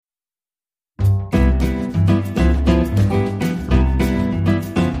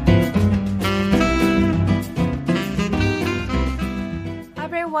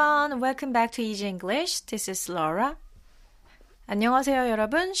welcome back to Easy English. This is Laura. 안녕하세요,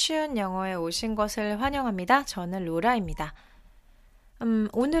 여러분. 쉬운 영어에 오신 것을 환영합니다. 저는 로라입니다.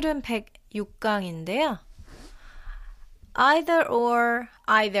 오늘은 106강인데요. Either or,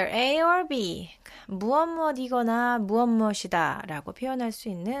 either A or B. 무엇이거나 무엇이다 라고 표현할 수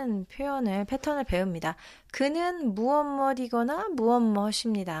있는 패턴을 배웁니다. 그는 무엇이거나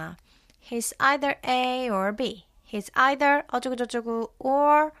무엇입니다. He's either A or B. He's either 어쩌고저쩌고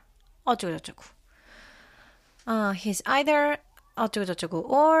or 어쩌고저쩌고. He's either 어쩌고저쩌고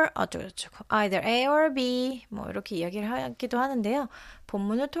or 어쩌고저쩌고. Either A or B. 뭐 이렇게 이야기를 하기도 하는데요.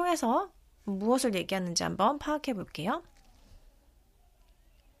 본문을 통해서 무엇을 얘기하는지 한번 파악해 볼게요.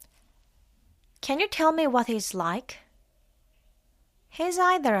 Can you tell me what he's like? He's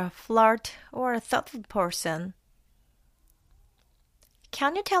either a flirt or a thoughtful person.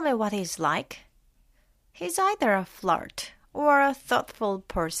 Can you tell me what he's like? He's either a flirt or a thoughtful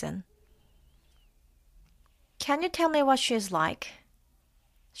person. Can you tell me what she's like?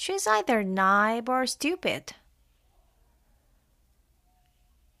 She's either naive or stupid.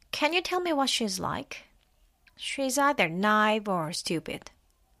 Can you tell me what she's like? She's either naive or stupid.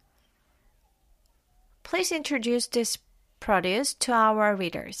 Please introduce this produce to our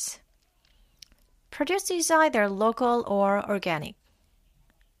readers. Produce is either local or organic.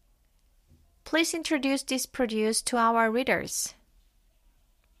 Please introduce this produce to our readers.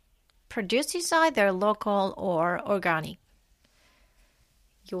 Produce is either local or organic.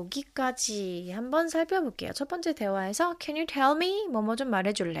 여기까지 한번 살펴볼게요. 첫 번째 대화에서 Can you tell me? 뭐뭐 좀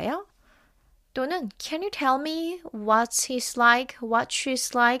말해줄래요? 또는 Can you tell me what he's like, what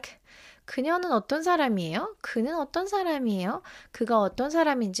she's like? 그녀는 어떤 사람이에요? 그는 어떤 사람이에요? 그가 어떤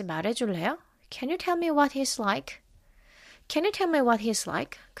사람인지 말해줄래요? Can you tell me what he's like? Can you tell me what he's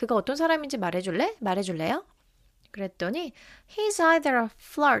like? 그가 어떤 사람인지 말해줄래요? 그랬더니 He's either a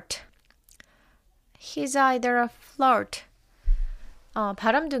flirt. He's either a flirt.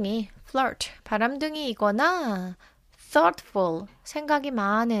 바람둥이, flirt. 바람둥이이거나 thoughtful. 생각이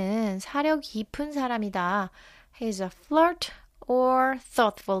많은, 사려 깊은 사람이다. He's a flirt or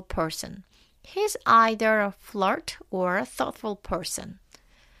thoughtful person. He's either a flirt or a thoughtful person.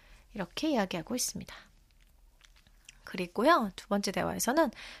 이렇게 이야기하고 있습니다. 그리고요, 두 번째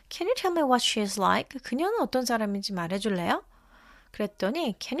대화에서는 Can you tell me what she's like? 그녀는 어떤 사람인지 말해줄래요?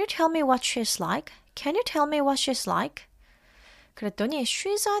 그랬더니 Can you tell me what she's like? Can you tell me what she's like? 그랬더니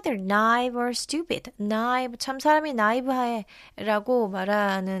She's either naive or stupid. naive, 참 사람이 나이브해 라고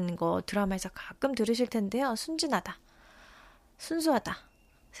말하는 거 드라마에서 가끔 들으실 텐데요. 순진하다. 순수하다.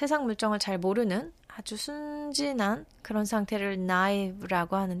 세상 물정을 잘 모르는 아주 순진한 그런 상태를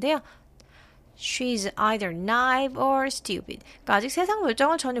naive라고 하는데요. She's either naive or stupid. 그러니까 아직 세상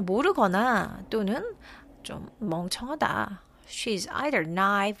물정을 전혀 모르거나 또는 좀 멍청하다. She's either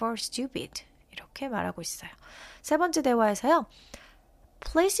naive or stupid. 이렇게 말하고 있어요. 세 번째 대화에서요.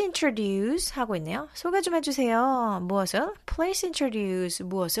 Please introduce 하고 있네요. 소개 좀 해주세요. 무엇을? Please introduce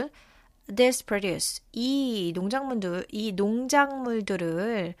무엇을? This produce. 이 농작물들을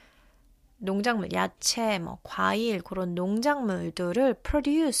농작물, 야채, 뭐 과일 그런 농작물들을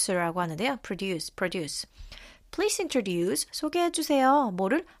produce라고 하는데요. produce. Please introduce 소개해 주세요.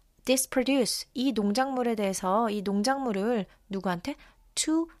 뭐를? This produce. 이 농작물에 대해서 이 농작물을 누구한테?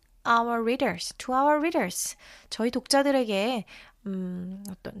 To our readers. 저희 독자들에게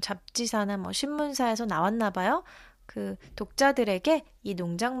어떤 잡지사나 뭐 신문사에서 나왔나 봐요. 그 독자들에게 이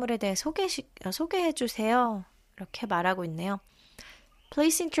농작물에 대해 소개해 주세요. 이렇게 말하고 있네요.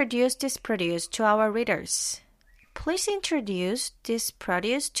 Please introduce this produce to our readers. Please introduce this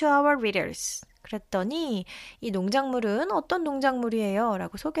produce to our readers. 그랬더니 이 농작물은 어떤 농작물이에요?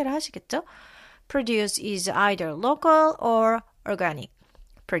 라고 소개를 하시겠죠? Produce is either local or organic.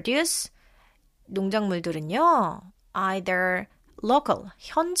 Produce, 농작물들은요. either local,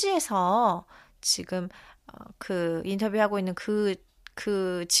 현지에서 지금 그 인터뷰하고 있는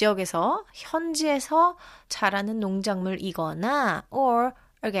그 지역에서 현지에서 자라는 농작물이거나 or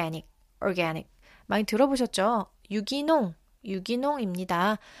organic. 많이 들어보셨죠?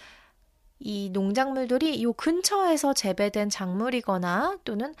 유기농입니다. 이 농작물들이 요 근처에서 재배된 작물이거나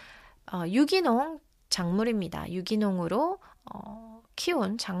또는 유기농 작물입니다. 유기농으로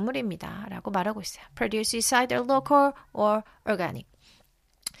키운 작물입니다. 라고 말하고 있어요. Produce is either local or organic.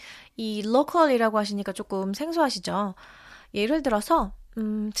 이 local이라고 하시니까 조금 생소하시죠? 예를 들어서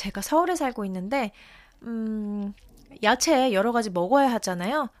제가 서울에 살고 있는데 야채 여러 가지 먹어야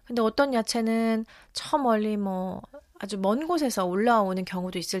하잖아요. 근데 어떤 야채는 저 멀리 뭐 아주 먼 곳에서 올라오는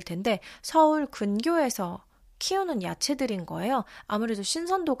경우도 있을 텐데 서울 근교에서 키우는 야채들인 거예요. 아무래도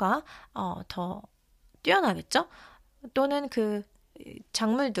신선도가 더 뛰어나겠죠? 또는 그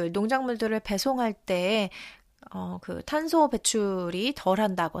작물들, 농작물들을 배송할 때 그 탄소 배출이 덜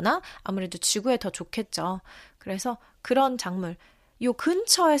한다거나 아무래도 지구에 더 좋겠죠. 그래서 그런 작물, 요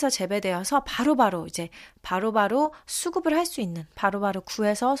근처에서 재배되어서 바로바로 수급을 할 수 있는, 바로바로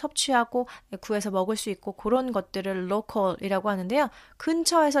구해서 섭취하고 구해서 먹을 수 있고 그런 것들을 local이라고 하는데요.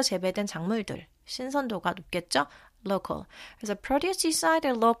 근처에서 재배된 작물들, 신선도가 높겠죠? local. 그래서 produce is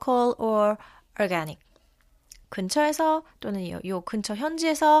either local or organic. 근처에서 또는 요 근처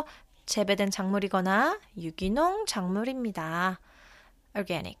현지에서 재배된 작물이거나 유기농 작물입니다.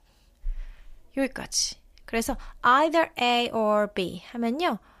 organic. 여기까지. 그래서 either A or B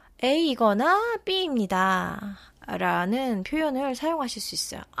하면요. A이거나 B입니다. 라는 표현을 사용하실 수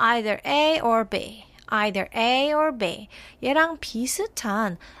있어요. either A or B. either A or B. 얘랑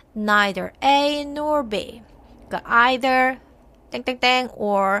비슷한 neither A nor B. 그러니까 either 땡땡땡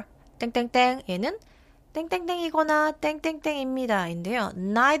or 땡땡땡 얘는 땡땡땡이거나 땡땡땡입니다. 인데요.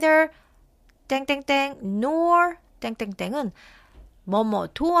 neither 땡땡땡 nor 땡땡땡은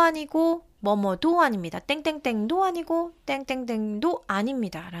뭐뭐도 아니고 뭐뭐도 아닙니다. 땡땡땡도 아니고 땡땡땡도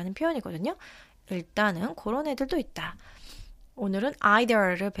아닙니다. 라는 표현이거든요. 일단은 그런 애들도 있다. 오늘은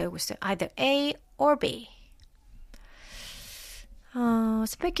either를 배우고 있어요. either A or B.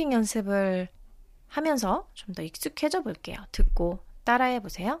 스피킹 연습을 하면서 좀 더 익숙해져 볼게요. 듣고 따라해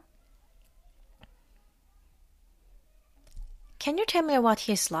보세요. Can you tell me what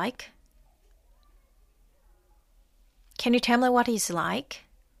he's like? Can you tell me what he's like?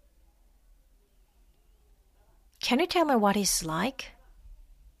 Can you tell me what he's like?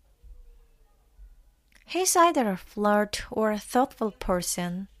 He's either a flirt or a thoughtful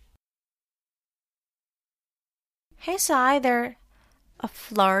person. He's either a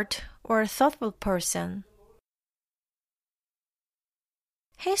flirt or a thoughtful person.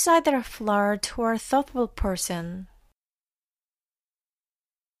 He's either a flirt or a thoughtful person.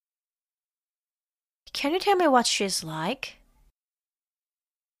 Can you tell me what she's like?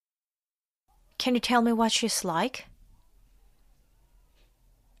 Can you tell me what she's like?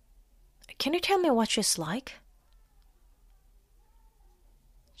 Can you tell me what she's like?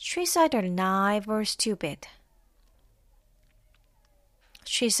 She's either naive or stupid.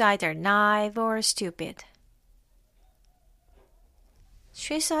 She's either naive or stupid.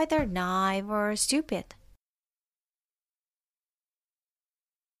 She's either naive or stupid.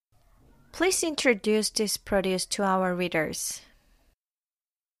 Please introduce this produce to our readers.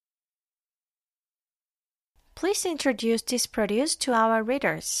 Please introduce this produce to our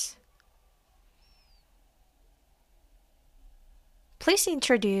readers. Please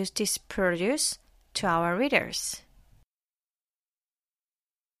introduce this produce to our readers.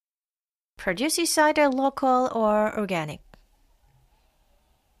 Produce is either local or organic.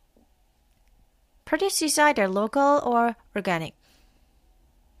 Produce is either local or organic.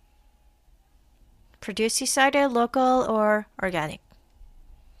 Produce is either local or organic.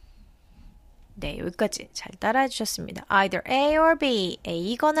 네, 여기까지 잘 따라해 주셨습니다. Either A or B,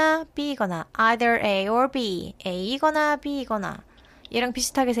 A이거나 B이거나 either A or B, A이거나 B이거나 얘랑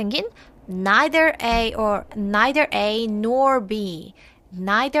비슷하게 생긴 neither A nor B,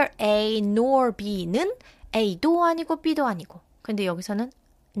 neither A nor B는 A도 아니고 B도 아니고 근데 여기서는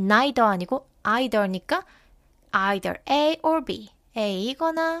neither 아니고 either니까 either A or B,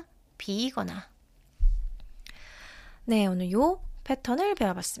 A이거나 B이거나 네, 오늘 요 패턴을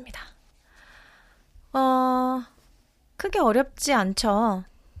배워봤습니다. 크게 어렵지 않죠?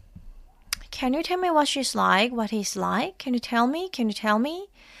 Can you tell me what she's like, what he's like? Can you tell me? Can you tell me?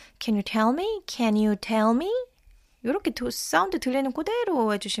 Can you tell me? Can you tell me? 이렇게 사운드 들리는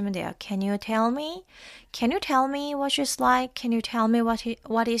그대로 해주시면 돼요. Can you tell me? Can you tell me what she's like? Can you tell me what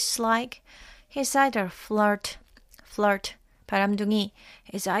he's like? He's either flirt, 바람둥이.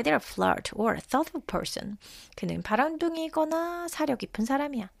 He's either a flirt or a thoughtful person. 그는 바람둥이거나 사려 깊은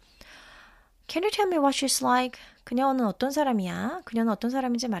사람이야. Can you tell me what she's like? 그녀는 어떤 사람이야? 그녀는 어떤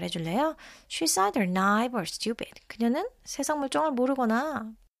사람인지 말해줄래요? She's either naive or stupid. 그녀는 세상 물정을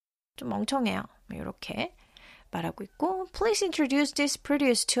모르거나 좀 멍청해요. 이렇게 말하고 있고 Please introduce this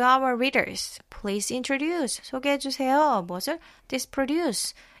produce to our readers. Please introduce. 소개해주세요. 무엇을? This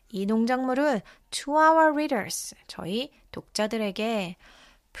produce. 이 농작물을 to our readers. 저희 독자들에게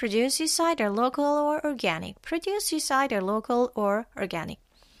Produce is either local or organic. Produce is either local or organic.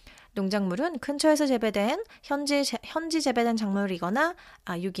 농작물은 근처에서 재배된 현지 재배된 작물이거나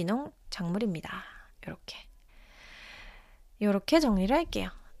유기농 작물입니다. 이렇게 정리를 할게요.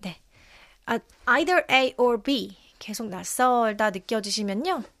 네, either A or B 계속 낯설다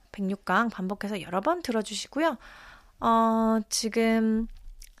느껴지시면요. 106강 반복해서 여러 번 들어주시고요. 지금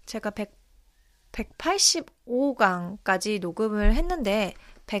제가 185강까지 녹음을 했는데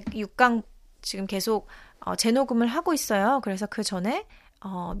 106강 지금 계속 재녹음을 하고 있어요. 그래서 그 전에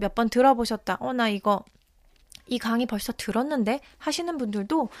몇 번 들어보셨다. 나 이 강의 벌써 들었는데 하시는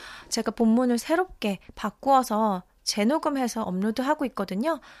분들도 제가 본문을 새롭게 바꾸어서 재녹음해서 업로드하고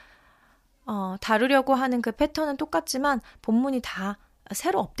있거든요. 다루려고 하는 그 패턴은 똑같지만 본문이 다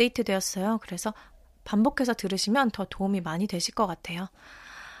새로 업데이트 되었어요. 그래서 반복해서 들으시면 더 도움이 많이 되실 것 같아요.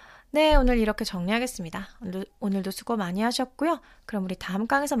 네, 오늘 이렇게 정리하겠습니다. 오늘도 수고 많이 하셨고요. 그럼 우리 다음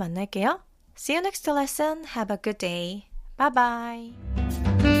강에서 만날게요. See you next lesson. Have a good day. Bye bye.